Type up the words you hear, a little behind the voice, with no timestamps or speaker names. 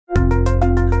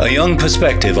a young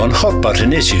perspective on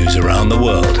hot-button issues around the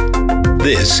world.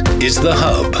 This is The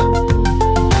Hub.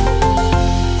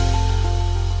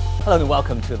 Hello and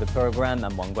welcome to the program.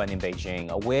 I'm Wang Guan in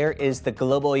Beijing. Where is the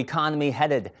global economy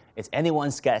headed? It's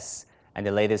anyone's guess. And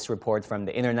the latest report from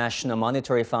the International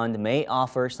Monetary Fund may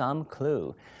offer some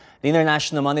clue. The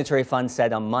International Monetary Fund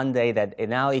said on Monday that it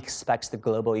now expects the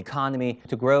global economy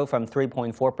to grow from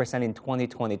 3.4% in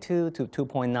 2022 to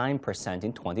 2.9%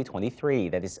 in 2023.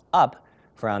 That is up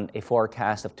from a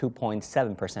forecast of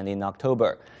 2.7% in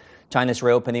October. China's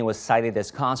reopening was cited as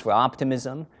cause for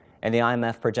optimism, and the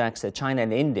IMF projects that China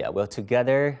and India will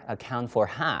together account for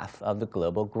half of the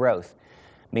global growth.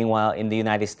 Meanwhile, in the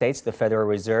United States, the Federal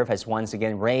Reserve has once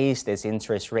again raised its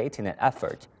interest rate in an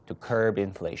effort to curb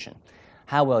inflation.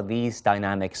 How will these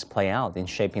dynamics play out in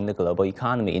shaping the global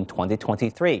economy in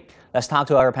 2023? Let's talk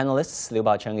to our panelists. Liu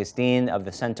Baocheng is Dean of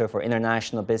the Center for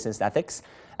International Business Ethics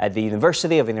at the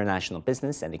University of International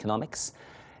Business and Economics.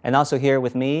 And also here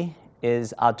with me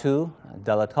is Atu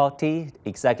Dalatotti,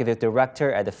 Executive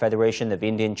Director at the Federation of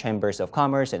Indian Chambers of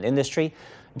Commerce and Industry,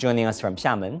 joining us from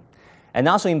Xiamen. And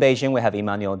also in Beijing, we have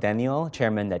Emmanuel Daniel,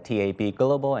 Chairman at TAB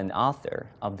Global and author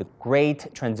of The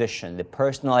Great Transition, The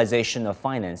Personalization of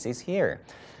Finance, is here.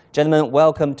 Gentlemen,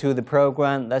 welcome to the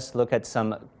program. Let's look at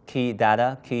some key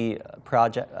data, key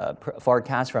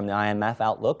forecasts from the IMF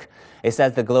Outlook. It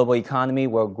says the global economy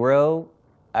will grow.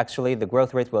 Actually, the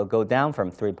growth rate will go down from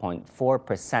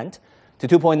 3.4% to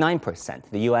 2.9%.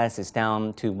 The US is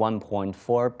down to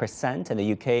 1.4%, and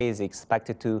the UK is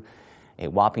expected to a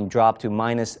whopping drop to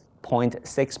minus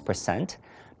 0.6%.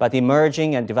 But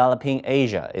emerging and developing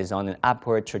Asia is on an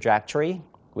upward trajectory,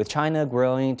 with China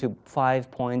growing to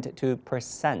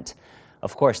 5.2%.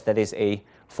 Of course, that is a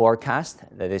forecast,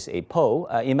 that is a poll.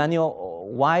 Emmanuel,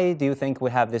 why do you think we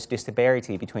have this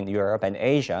disparity between Europe and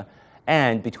Asia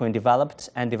and between developed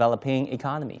and developing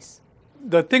economies?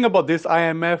 The thing about this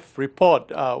IMF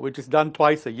report, which is done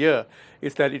twice a year,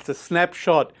 is that it's a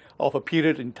snapshot of a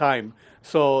period in time.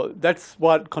 So that's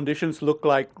what conditions look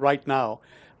like right now.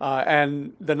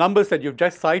 And the numbers that you've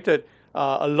just cited,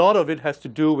 a lot of it has to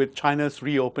do with China's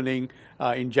reopening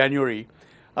in January.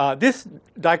 This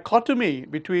dichotomy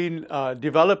between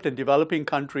developed and developing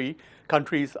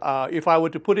countries, if I were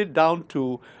to put it down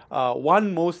to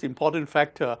one most important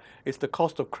factor, is the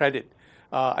cost of credit.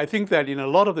 I think that in a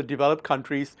lot of the developed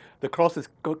countries, the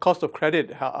cost of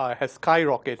credit has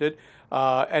skyrocketed,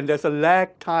 and there's a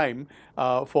lag time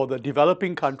for the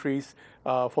developing countries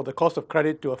for the cost of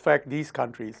credit to affect these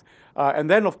countries. And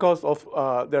then, of course,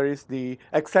 there is the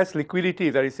excess liquidity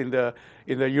that is in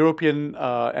the European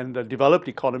and the developed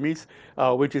economies,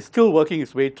 which is still working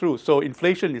its way through. So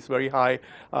inflation is very high,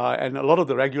 and a lot of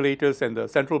the regulators and the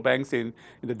central banks in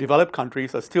the developed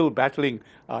countries are still battling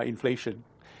inflation.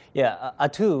 Yeah,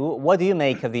 Atu, what do you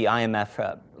make of the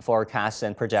IMF forecasts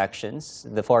and projections?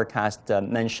 The forecast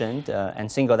mentioned and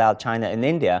singled out China and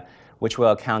India, which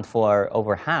will account for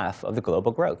over half of the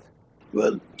global growth.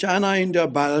 Well, China-India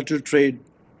bilateral trade,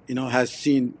 has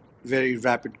seen very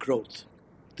rapid growth.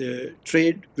 The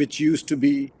trade, which used to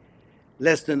be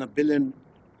less than $1 billion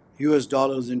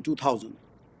in 2000,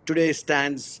 today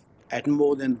stands at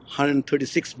more than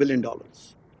 $136 billion.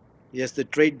 Yes, the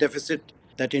trade deficit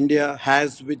that India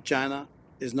has with China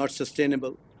is not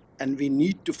sustainable, and we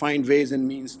need to find ways and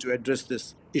means to address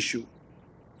this issue.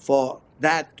 For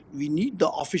that, we need the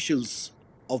officials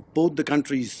of both the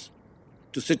countries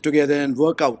to sit together and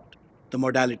work out the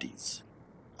modalities.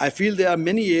 I feel there are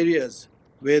many areas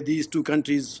where these two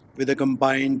countries, with a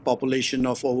combined population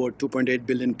of over 2.8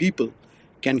 billion people,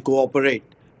 can cooperate,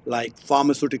 like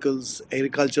pharmaceuticals,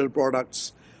 agricultural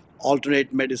products,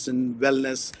 alternate medicine,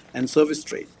 wellness, and service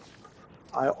trade.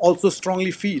 I also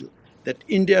strongly feel that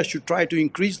India should try to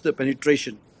increase the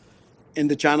penetration in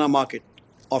the China market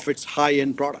of its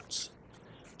high-end products.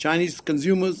 Chinese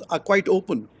consumers are quite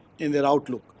open in their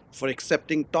outlook for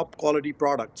accepting top-quality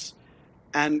products,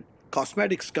 and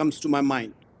cosmetics comes to my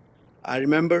mind. I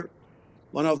remember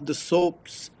one of the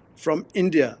soaps from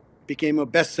India became a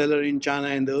bestseller in China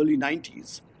in the early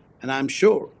 90s, and I'm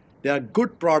sure there are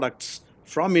good products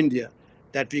from India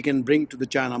that we can bring to the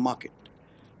China market.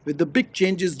 With the big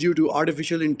changes due to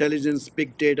artificial intelligence,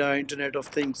 big data, Internet of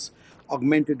Things,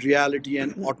 augmented reality,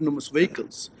 and autonomous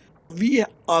vehicles, we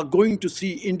are going to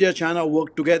see India-China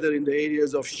work together in the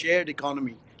areas of shared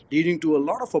economy, leading to a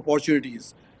lot of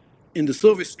opportunities in the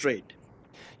service trade.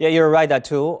 Yeah, you're right,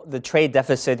 Atu. The trade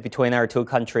deficit between our two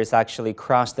countries actually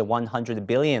crossed the 100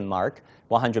 billion mark,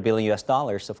 100 billion US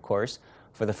dollars, of course,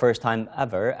 for the first time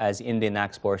ever as Indian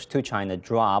exports to China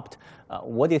dropped.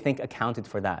 What do you think accounted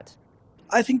for that?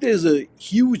 I think there's a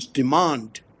huge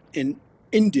demand in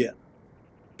India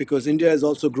because India is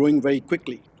also growing very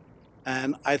quickly.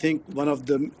 And I think one of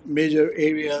the major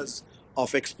areas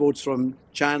of exports from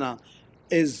China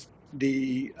is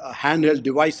the handheld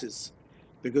devices,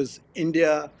 because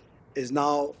India is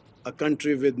now a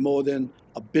country with more than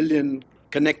 1 billion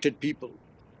connected people.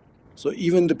 So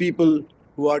even the people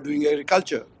who are doing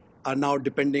agriculture are now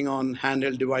depending on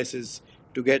handheld devices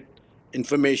to get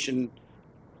information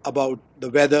about the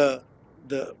weather,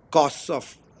 the costs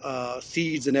of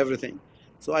seeds and everything.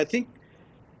 So I think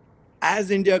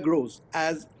as India grows,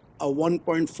 as a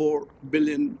 1.4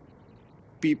 billion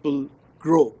people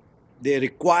grow, they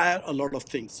require a lot of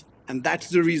things. And that's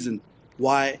the reason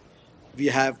why we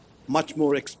have much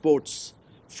more exports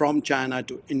from China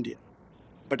to India.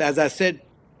 But as I said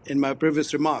in my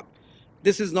previous remark,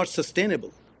 this is not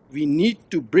sustainable. We need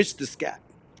to bridge this gap.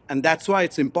 And that's why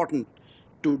it's important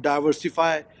to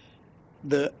diversify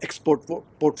the export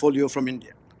portfolio from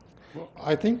India. Well,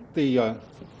 I think the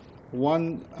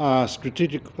one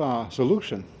strategic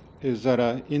solution is that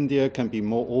India can be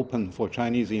more open for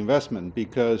Chinese investment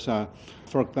because,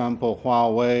 for example,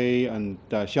 Huawei and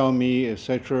Xiaomi,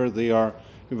 etc., they are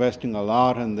investing a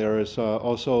lot, and there is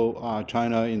also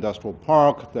China Industrial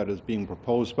Park that is being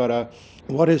proposed. But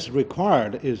what is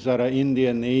required is that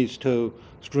India needs to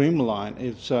streamline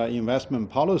its investment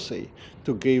policy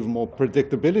to give more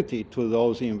predictability to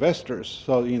those investors.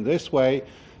 So in this way,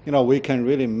 we can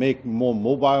really make more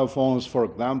mobile phones, for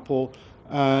example,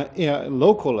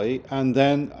 locally, and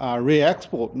then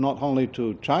re-export not only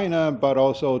to China but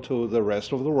also to the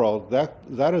rest of the world.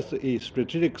 That is a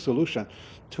strategic solution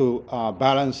to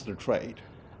balance the trade.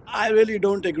 I really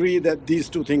don't agree that these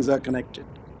two things are connected.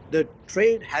 The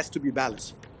trade has to be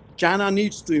balanced. China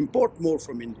needs to import more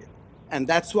from India. And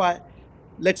that's why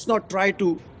let's not try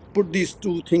to put these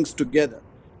two things together.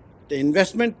 The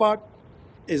investment part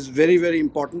is very, very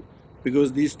important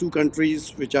because these two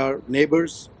countries, which are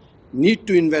neighbors, need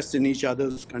to invest in each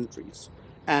other's countries.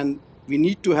 And we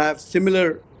need to have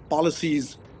similar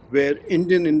policies where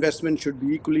Indian investment should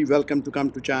be equally welcome to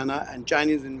come to China and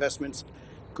Chinese investments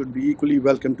could be equally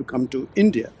welcome to come to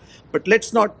India. But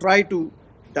let's not try to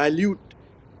dilute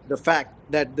the fact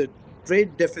that the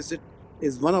trade deficit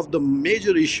is one of the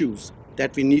major issues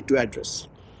that we need to address.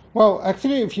 Well,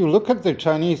 actually, if you look at the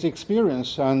Chinese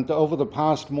experience, and over the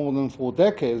past more than 4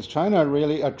 decades, China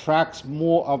really attracts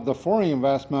more of the foreign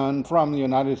investment from the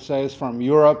United States, from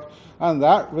Europe, and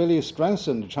that really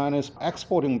strengthened China's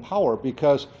exporting power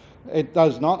because it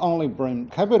does not only bring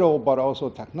capital, but also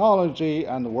technology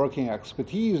and working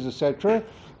expertise, etc.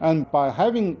 And by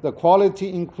having the quality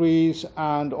increase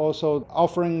and also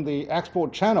offering the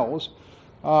export channels,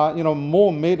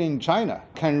 more made in China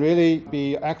can really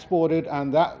be exported,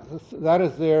 and that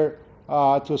is there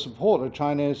to support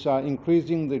China's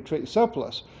increasing the trade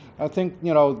surplus. I think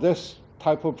this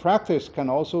type of practice can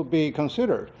also be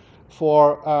considered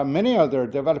for many other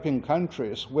developing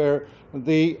countries where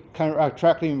they can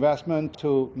attract investment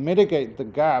to mitigate the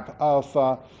gap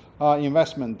of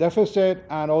investment deficit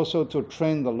and also to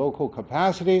train the local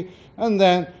capacity and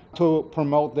then to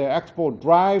promote the export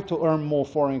drive to earn more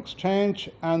foreign exchange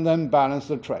and then balance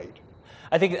the trade.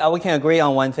 I think we can agree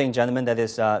on one thing, gentlemen, that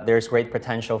is there's great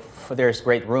potential, there's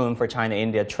great room for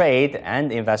China-India trade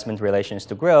and investment relations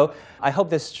to grow. I hope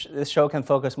this show can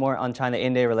focus more on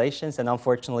China-India relations, and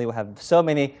unfortunately we have so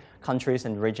many countries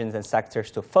and regions and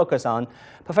sectors to focus on.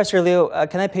 Professor Liu,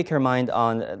 can I pick your mind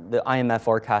on the IMF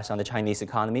forecast on the Chinese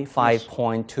economy,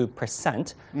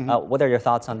 5.2%? What are your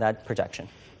thoughts on that projection?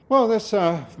 Well, that's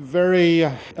very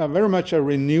much a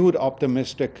renewed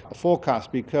optimistic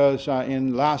forecast because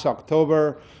in last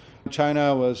October,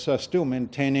 China was still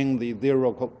maintaining the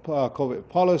zero COVID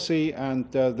policy,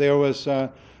 and there was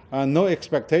no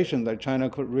expectation that China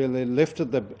could really lift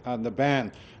the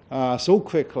ban so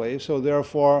quickly. So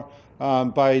therefore,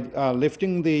 by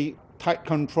lifting the tight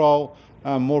control,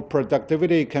 more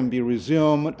productivity can be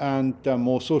resumed and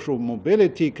more social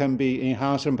mobility can be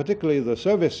enhanced, and particularly the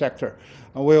service sector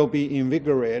will be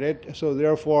invigorated. So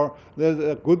therefore, there's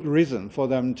a good reason for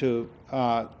them to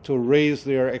raise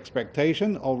their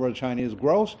expectation over Chinese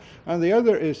growth. And the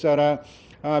other is that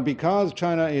because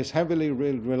China is heavily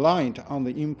reliant on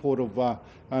the import of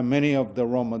many of the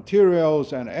raw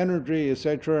materials and energy,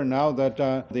 etc., now that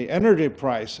the energy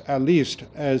price at least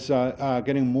is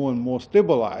getting more and more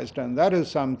stabilized, and that is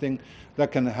something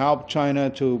that can help China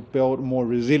to build more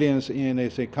resilience in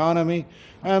its economy.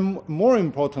 And more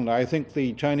importantly, I think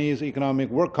the Chinese Economic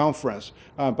Work Conference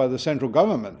by the central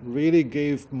government really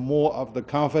gave more of the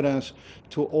confidence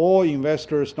to all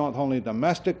investors, not only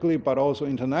domestically, but also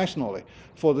internationally,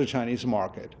 for the Chinese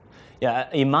market. Yeah,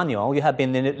 Emmanuel, you have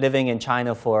been living in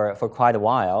China for quite a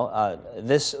while.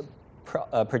 This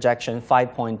projection,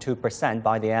 5.2%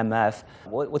 by the IMF,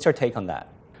 what's your take on that?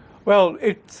 Well,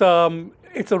 it's a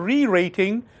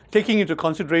re-rating taking into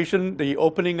consideration the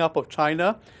opening up of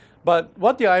China. But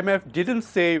what the IMF didn't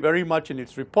say very much in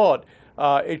its report,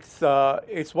 it's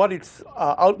what its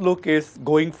outlook is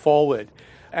going forward.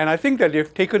 And I think that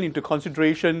they've taken into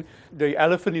consideration the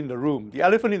elephant in the room. The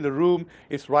elephant in the room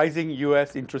is rising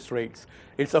US interest rates.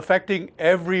 It's affecting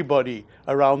everybody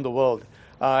around the world.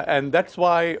 And that's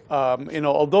why,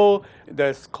 although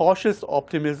there's cautious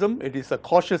optimism, there's a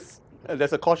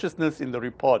cautiousness in the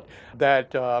report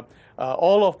that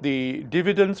all of the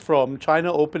dividends from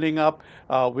China opening up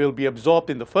will be absorbed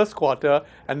in the first quarter,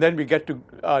 and then we get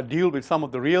to deal with some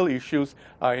of the real issues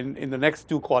in the next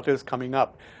 2 quarters coming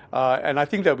up. And I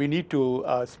think that we need to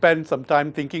spend some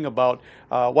time thinking about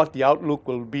what the outlook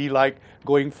will be like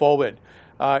going forward.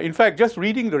 In fact, just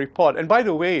reading the report, and by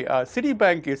the way,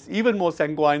 Citibank is even more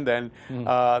sanguine than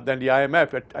the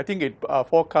IMF. I think it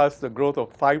forecasts the growth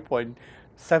of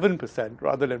 5.7%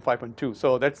 rather than 5.2%.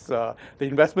 So that's the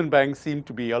investment banks seem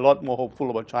to be a lot more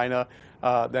hopeful about China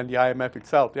than the IMF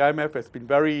itself. The IMF has been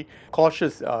very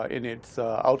cautious in its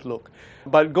outlook.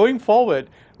 But going forward,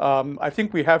 I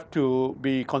think we have to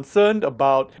be concerned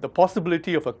about the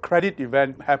possibility of a credit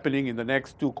event happening in the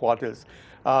next 2 quarters.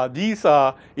 These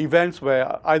are events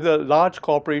where either large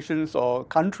corporations or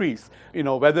countries,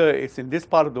 whether it's in this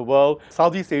part of the world,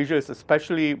 Southeast Asia is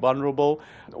especially vulnerable,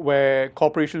 where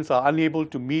corporations are unable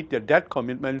to meet their debt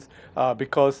commitments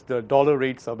because the dollar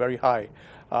rates are very high.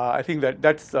 I think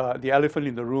that's the elephant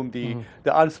in the room, the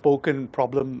unspoken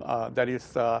problem that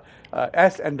is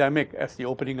as endemic as the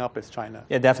opening up as China.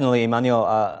 Yeah, definitely,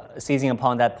 Emmanuel. Seizing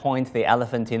upon that point, the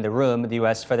elephant in the room, the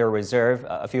U.S. Federal Reserve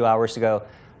a few hours ago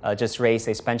just raised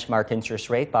its benchmark interest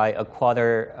rate by a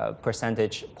quarter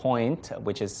percentage point,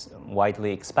 which is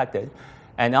widely expected.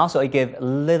 And also it gave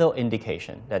little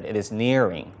indication that it is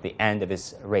nearing the end of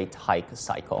its rate hike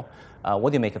cycle. What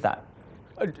do you make of that?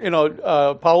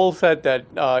 Powell said that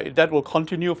that will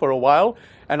continue for a while.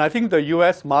 And I think the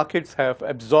U.S. markets have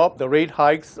absorbed the rate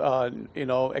hikes,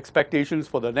 expectations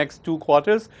for the next 2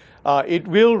 quarters. It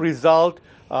will result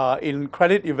in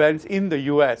credit events in the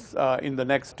U.S. In the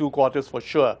next 2 quarters for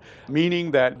sure, meaning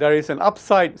that there is an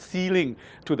upside ceiling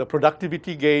to the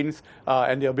productivity gains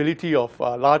and the ability of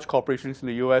large corporations in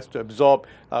the U.S. to absorb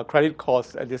credit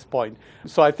costs at this point.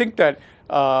 So I think that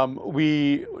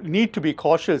we need to be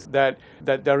cautious that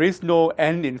there is no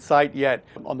end in sight yet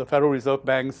on the Federal Reserve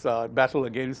Bank's battle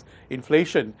against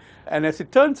inflation. And as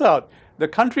it turns out, the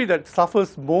country that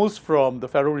suffers most from the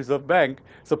Federal Reserve Bank,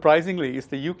 surprisingly, is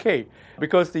the UK,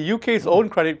 because the UK's own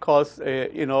credit costs,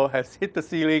 has hit the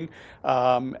ceiling,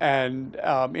 and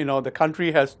the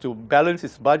country has to balance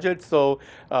its budget. So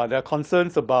there are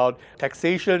concerns about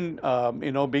taxation,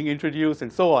 being introduced,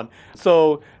 and so on.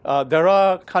 So there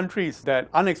are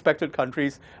unexpected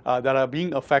countries that are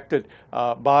being affected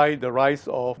by the rise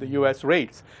of the US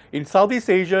rates. In Southeast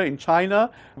Asia, in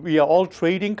China, we are all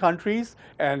trading countries,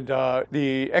 and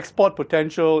the export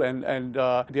potential and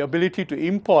the ability to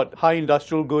import high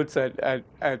industrial goods at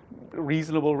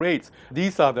reasonable rates.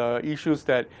 These are the issues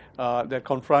that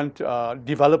confront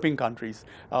developing countries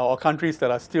or countries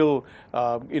that are still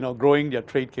growing their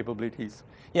trade capabilities.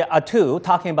 Yeah, Atu,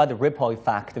 talking about the ripple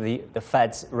effect of the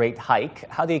Fed's rate hike,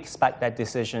 how do you expect that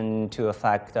decision to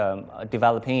affect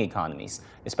developing economies,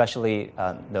 especially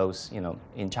those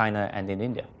in China and in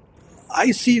India?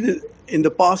 I see that in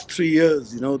the past 3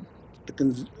 years,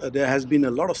 there has been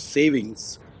a lot of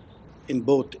savings in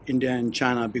both India and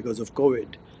China because of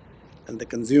COVID. And the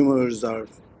consumers are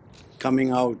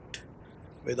coming out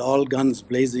with all guns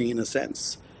blazing in a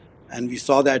sense. And we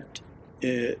saw that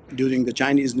during the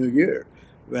Chinese New Year,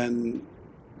 when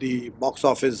the box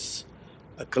office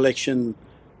collection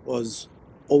was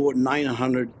over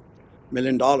 $900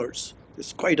 million.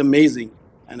 It's quite amazing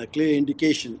and a clear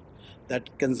indication that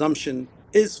consumption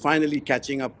is finally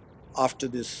catching up after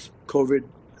this COVID,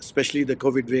 especially the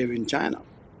COVID wave in China.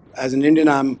 As an Indian,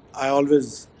 I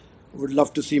always would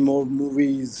love to see more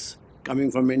movies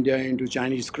coming from India into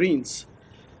Chinese screens.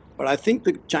 But I think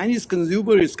the Chinese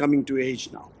consumer is coming to age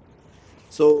now.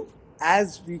 So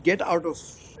as we get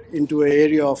into an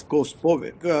area of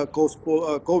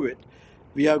post-COVID,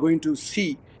 we are going to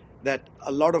see that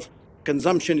a lot of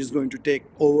consumption is going to take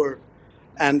over,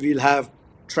 and we'll have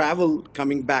travel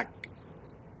coming back.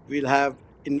 We'll have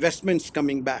investments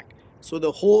coming back. So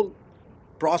the whole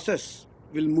process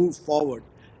will move forward.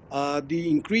 The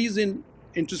increase in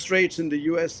interest rates in the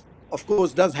US, of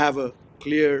course, does have a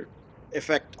clear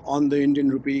effect on the Indian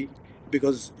rupee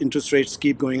because interest rates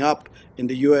keep going up. In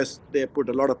the US, they put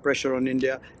a lot of pressure on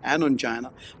India and on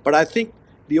China. But I think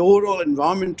the overall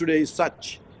environment today is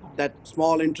such that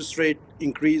small interest rate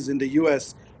increase in the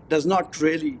US does not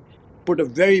really put a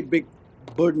very big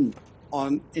burden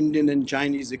on Indian and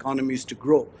Chinese economies to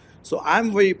grow. So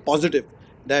I'm very positive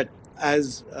that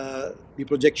as the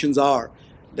projections are,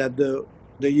 that the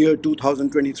year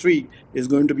 2023 is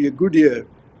going to be a good year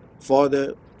for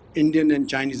the Indian and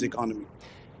Chinese economy.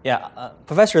 Yeah,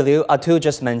 Professor Liu, Atul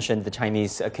just mentioned the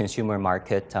Chinese consumer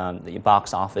market, the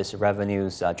box office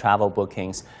revenues, travel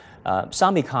bookings.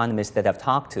 Some economists that I've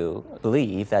talked to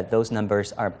believe that those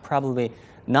numbers are probably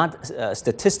not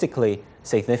statistically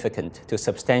significant to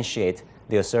substantiate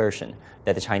the assertion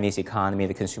that the Chinese economy,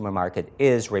 the consumer market,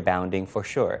 is rebounding for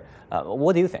sure.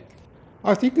 What do you think?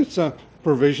 I think it's a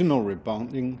provisional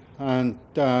rebounding, and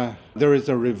there is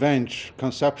a revenge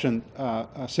consumption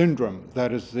syndrome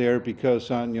that is there because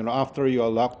after you are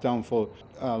locked down for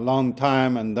a long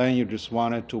time, and then you just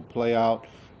want it to play out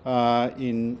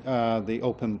in the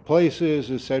open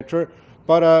places, etc.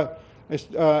 But it's,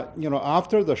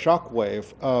 after the shock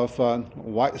wave of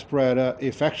widespread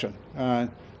infection,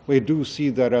 we do see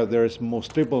that there is more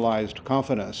stabilized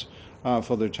confidence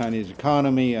for the Chinese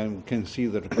economy, and we can see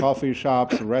that coffee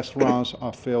shops, restaurants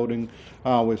are filling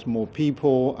with more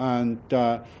people, and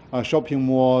shopping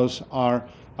malls are,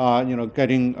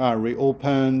 getting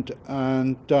reopened,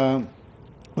 and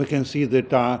we can see that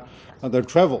the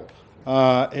travel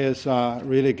is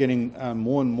really getting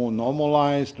more and more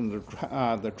normalized, and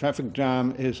the traffic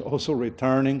jam is also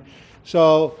returning.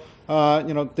 So,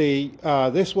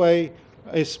 this way,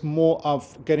 it's more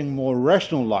of getting more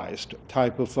rationalized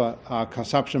type of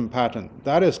consumption pattern.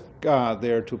 That is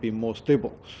there to be more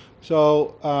stable.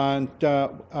 So,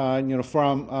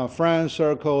 from friend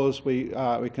circles, we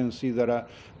can see that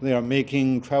they are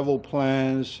making travel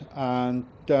plans, and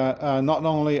not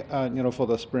only for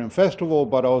the Spring Festival,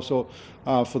 but also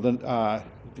for the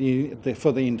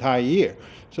entire year.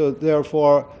 So,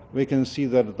 therefore, we can see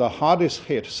that the hardest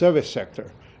hit service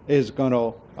sector is going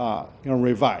to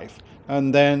revive.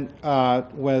 And then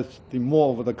with the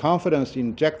more of the confidence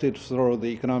injected through the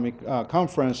economic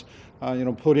conference,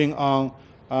 putting on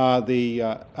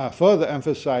the further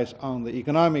emphasis on the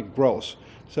economic growth.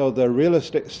 So the real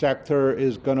estate sector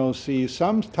is going to see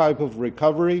some type of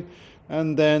recovery,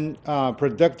 and then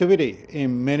productivity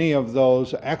in many of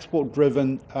those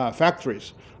export-driven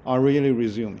factories are really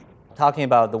resuming. Talking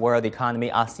about the world economy,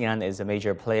 ASEAN is a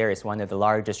major player. It's one of the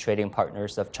largest trading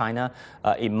partners of China.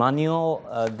 Emmanuel,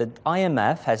 the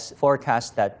IMF has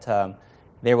forecast that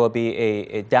there will be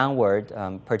a downward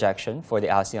projection for the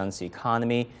ASEAN's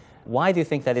economy. Why do you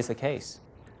think that is the case?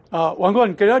 Wang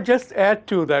Guan, can I just add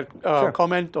to that Sure.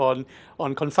 comment on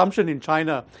consumption in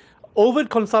China? Overt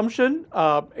consumption,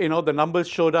 the numbers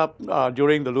showed up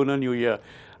during the Lunar New Year.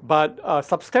 But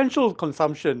substantial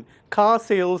consumption, car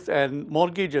sales and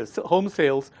mortgages, home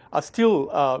sales are still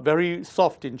very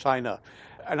soft in China.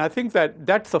 And I think that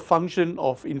that's a function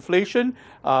of inflation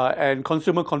and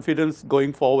consumer confidence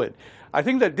going forward. I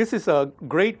think that this is a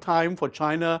great time for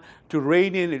China to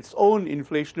rein in its own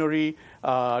inflationary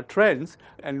trends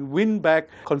and win back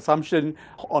consumption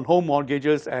on home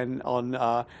mortgages and on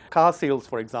car sales,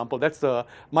 for example. That's a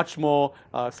much more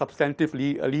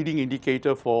substantively leading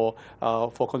indicator for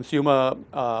consumer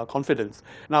confidence.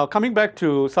 Now, coming back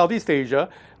to Southeast Asia,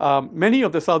 many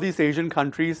of the Southeast Asian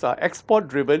countries are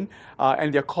export-driven,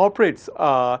 and their corporates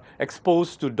are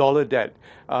exposed to dollar debt.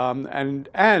 The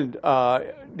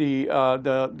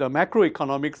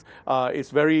macroeconomics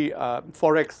is very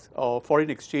forex or foreign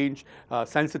exchange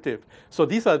sensitive. So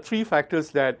these are three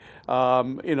factors that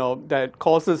that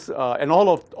causes, and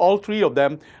all three of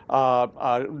them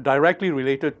are directly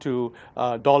related to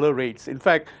dollar rates. In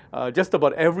fact, just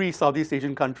about every Southeast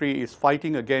Asian country is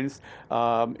fighting against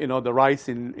the rise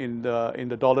in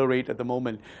the dollar rate at the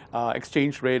moment,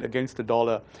 exchange rate against the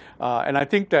dollar, and I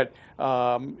think that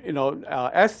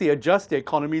as they adjust their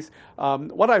economies,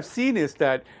 what I've seen is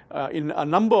that in a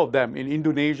number of them, in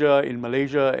Indonesia, in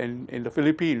Malaysia, and in the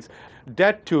Philippines,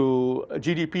 debt to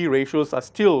GDP ratios are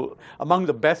still among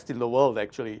the best in the world,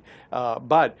 actually.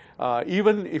 But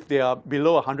even if they are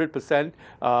below 100%,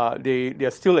 they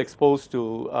are still exposed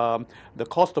to the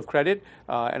cost of credit,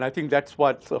 and I think that's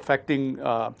what's affecting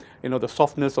the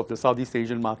softness of the Southeast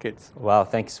Asian markets. Well,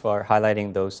 thanks for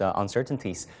highlighting those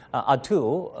uncertainties.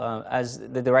 Atul, as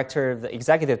the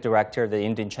executive director of the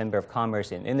Indian Chamber of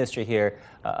Commerce and Industry here,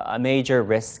 a major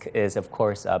risk is, of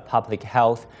course, public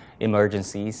health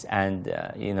emergencies and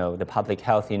the public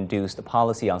health-induced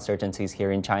policy uncertainties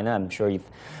here in China. I'm sure you've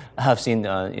seen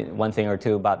one thing or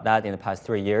two about that in the past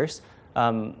 3 years.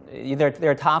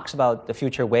 There are talks about the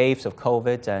future waves of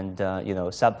COVID and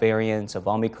subvariants of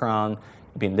Omicron.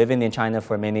 You've been living in China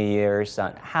for many years.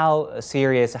 How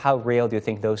serious, how real do you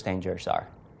think those dangers are?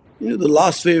 The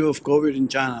last wave of COVID in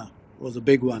China was a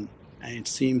big one, and it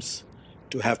seems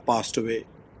to have passed away.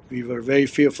 We were very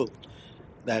fearful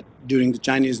that during the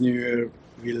Chinese New Year,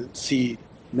 we'll see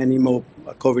many more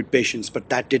COVID patients, but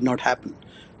that did not happen,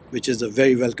 which is a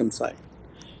very welcome sign.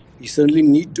 We certainly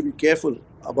need to be careful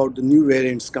about the new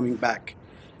variants coming back,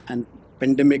 and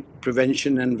pandemic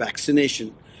prevention and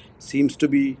vaccination seems to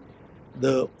be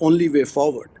the only way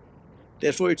forward.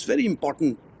 Therefore, it's very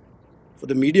important for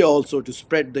the media also to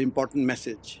spread the important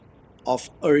message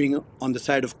of erring on the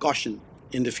side of caution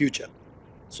in the future.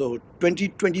 So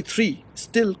 2023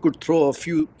 still could throw a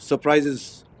few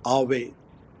surprises our way.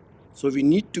 So we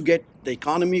need to get the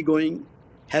economy going,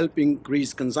 help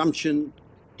increase consumption,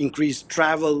 increase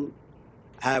travel,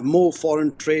 have more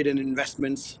foreign trade and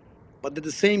investments, but at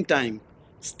the same time,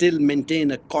 still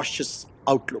maintain a cautious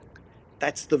outlook.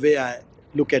 That's the way I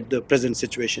look at the present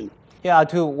situation. Yeah,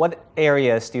 to what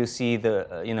areas do you see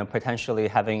the potentially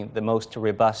having the most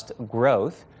robust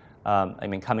growth?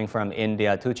 Coming from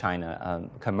India to China,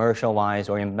 commercial-wise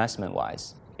or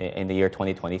investment-wise, in the year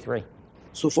 2023.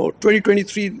 So for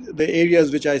 2023, the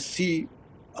areas which I see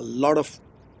a lot of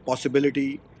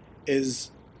possibility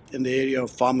is in the area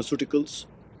of pharmaceuticals,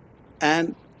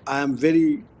 and I am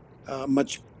very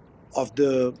much of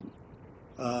the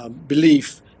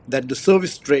belief that the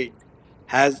service trade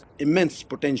has immense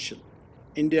potential.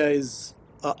 India is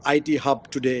an IT hub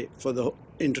today for the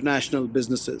international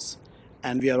businesses,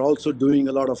 and we are also doing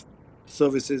a lot of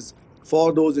services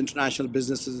for those international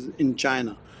businesses in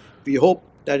China. We hope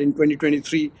that in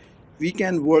 2023, we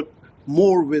can work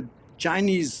more with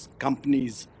Chinese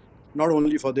companies, not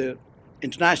only for their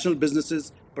international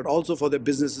businesses, but also for their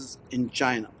businesses in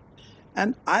China.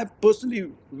 And I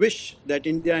personally wish that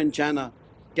India and China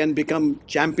can become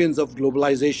champions of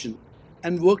globalization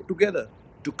and work together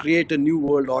to create a new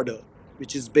world order,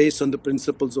 which is based on the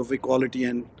principles of equality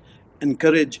and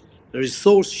encourage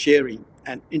resource sharing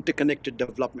and interconnected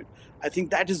development. I think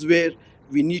that is where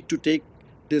we need to take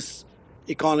this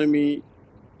economy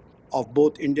of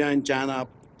both India and China,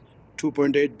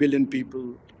 2.8 billion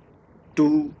people,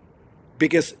 two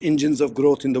biggest engines of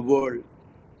growth in the world.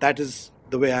 That is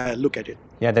the way I look at it.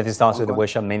 Yeah, that is also the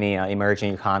wish of many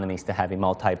emerging economies to have a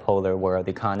multipolar world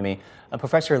economy.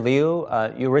 Professor Liu,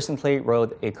 you recently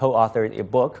co-authored a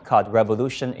book called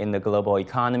Revolution in the Global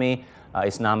Economy.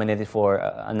 It's nominated for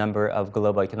a number of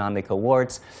global economic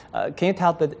awards. Can you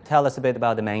tell us a bit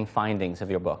about the main findings of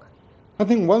your book? I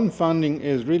think one finding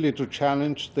is really to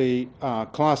challenge the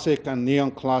classic and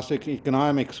neoclassic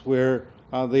economics where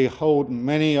they hold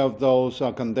many of those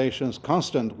conditions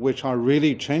constant, which are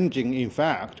really changing in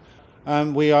fact.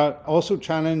 And we are also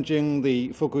challenging the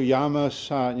Fukuyama's,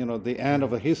 the end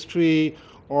of a history,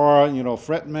 or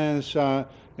Friedman's,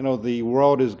 the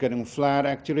world is getting flat.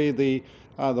 Actually, the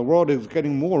world is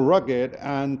getting more rugged,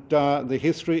 and the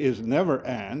history is never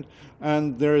end.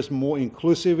 And there is more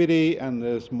inclusivity, and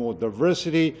there's more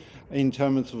diversity in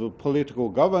terms of political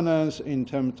governance, in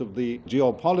terms of the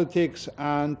geopolitics,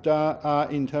 and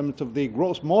in terms of the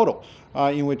growth model,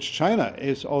 in which China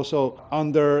is also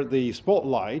under the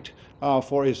spotlight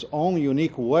for its own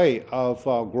unique way of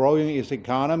growing its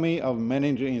economy, of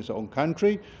managing its own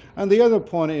country. And the other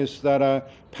point is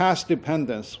that past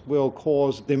dependence will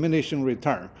cause diminishing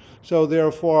return. So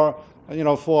therefore,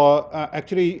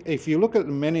 actually, if you look at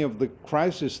many of the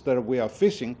crises that we are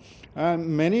facing,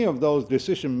 many of those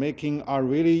decision-making are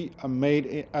really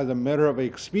made as a matter of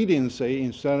expediency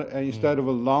instead of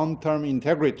a long-term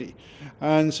integrity.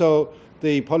 And so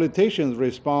the politicians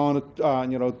respond,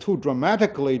 too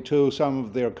dramatically to some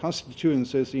of their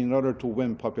constituencies in order to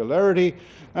win popularity,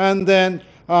 and then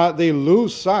they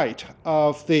lose sight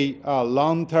of the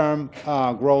long-term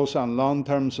growth and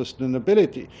long-term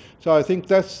sustainability. So I think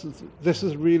this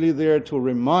is really there to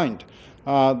remind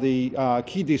the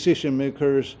key decision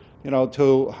makers,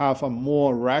 to have a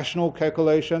more rational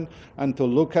calculation and to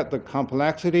look at the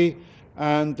complexity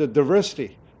and the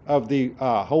diversity of the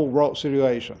whole world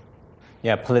situation.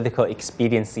 Yeah, political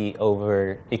expediency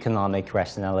over economic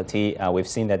rationality. We've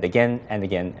seen that again and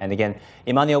again and again.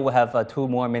 Emmanuel, we have 2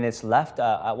 more minutes left.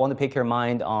 I want to pick your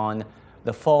mind on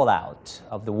the fallout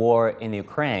of the war in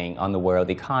Ukraine on the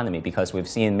world economy, because we've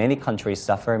seen many countries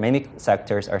suffer, many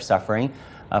sectors are suffering.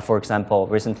 For example,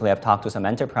 recently I've talked to some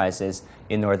enterprises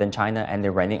in northern China and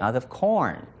they're running out of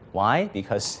corn. Why?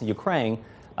 Because Ukraine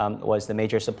was the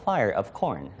major supplier of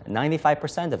corn,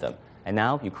 95% of them. And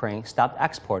now Ukraine stopped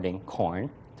exporting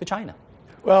corn to China.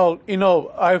 Well,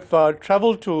 I've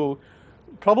traveled to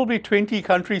probably 20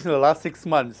 countries in the last 6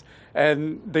 months.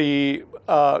 And the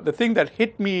thing that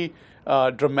hit me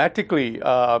dramatically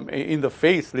in the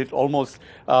face, almost,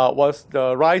 was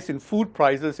the rise in food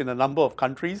prices in a number of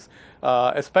countries,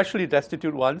 especially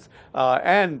destitute ones,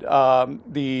 and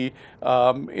the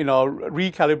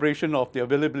recalibration of the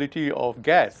availability of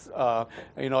gas.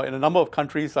 In a number of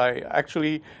countries, I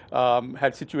actually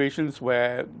had situations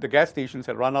where the gas stations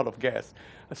had run out of gas.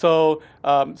 So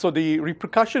the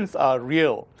repercussions are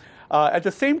real. At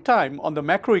the same time, on the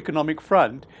macroeconomic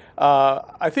front,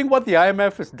 I think what the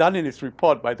IMF has done in its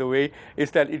report, by the way,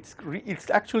 is that it's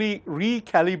actually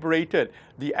recalibrated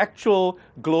the actual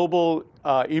global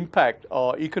impact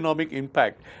or economic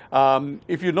impact.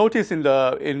 If you notice in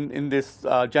this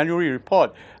January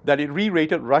report that it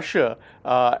re-rated Russia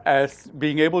as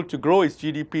being able to grow its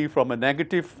GDP from a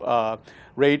negative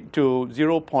rate to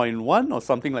 0.1 or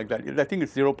something like that. I think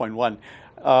it's 0.1.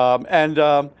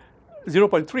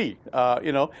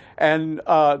 0.3, and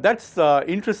that's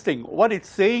interesting. What it's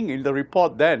saying in the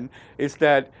report then is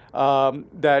that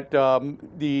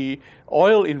the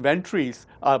oil inventories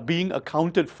are being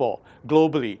accounted for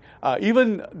globally.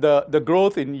 Even the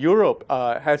growth in Europe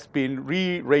has been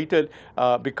re-rated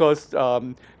because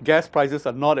gas prices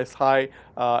are not as high,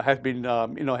 have been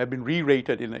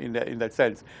re-rated in that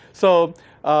sense. So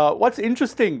what's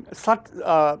interesting,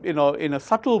 in a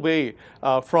subtle way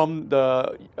from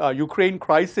the Ukraine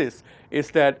crisis, is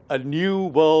that a new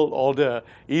world order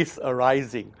is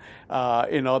arising.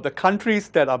 The countries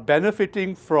that are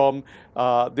benefiting from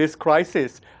this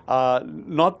crisis are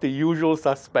not the usual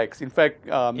suspects. In fact,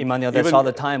 Emmanuel, that's all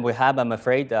the time we have, I'm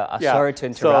afraid. Sorry to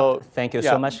interrupt. Thank you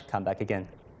so much. Come back again,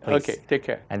 please. Okay, take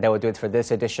care. And that will do it for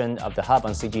this edition of The Hub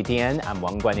on CGTN. I'm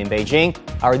Wang Guan in Beijing.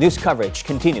 Our news coverage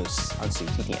continues on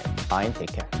CGTN. Bye and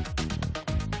take care.